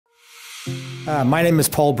My name is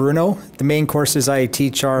Paul Bruno. The main courses I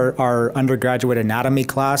teach are our undergraduate anatomy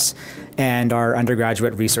class and our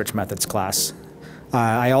undergraduate research methods class.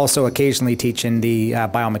 I also occasionally teach in the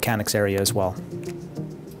biomechanics area as well.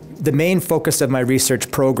 The main focus of my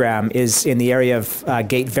research program is in the area of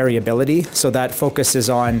gait variability. So that focuses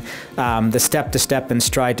on the step-to-step and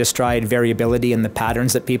stride-to-stride variability in the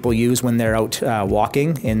patterns that people use when they're out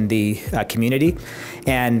walking in the community.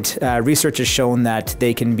 And research has shown that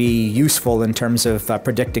they can be useful in terms of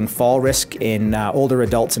predicting fall risk in older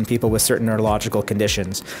adults and people with certain neurological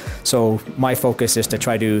conditions. So my focus is to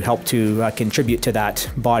try to help to contribute to that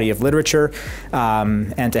body of literature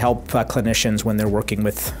and to help clinicians when they're working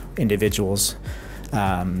with individuals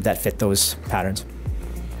that fit those patterns.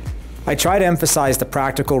 I try to emphasize the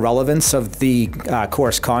practical relevance of the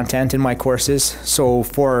course content in my courses. So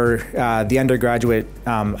for the undergraduate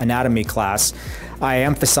anatomy class, I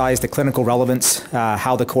emphasize the clinical relevance,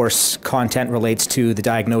 how the course content relates to the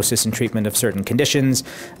diagnosis and treatment of certain conditions,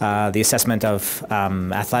 the assessment of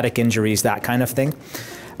athletic injuries, that kind of thing.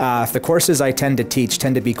 The courses I tend to teach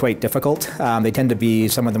tend to be quite difficult. They tend to be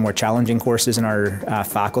some of the more challenging courses in our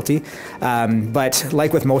faculty. But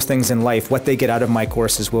like with most things in life, what they get out of my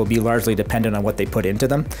courses will be largely dependent on what they put into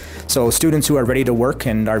them. So students who are ready to work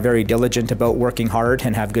and are very diligent about working hard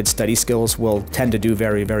and have good study skills will tend to do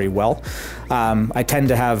very, very well. I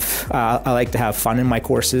like to have fun in my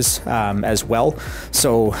courses as well.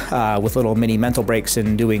 So with little mini mental breaks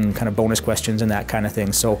and doing kind of bonus questions and that kind of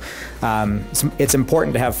thing. So it's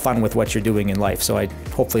important to have fun with what you're doing in life. So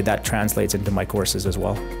hopefully that translates into my courses as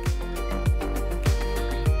well.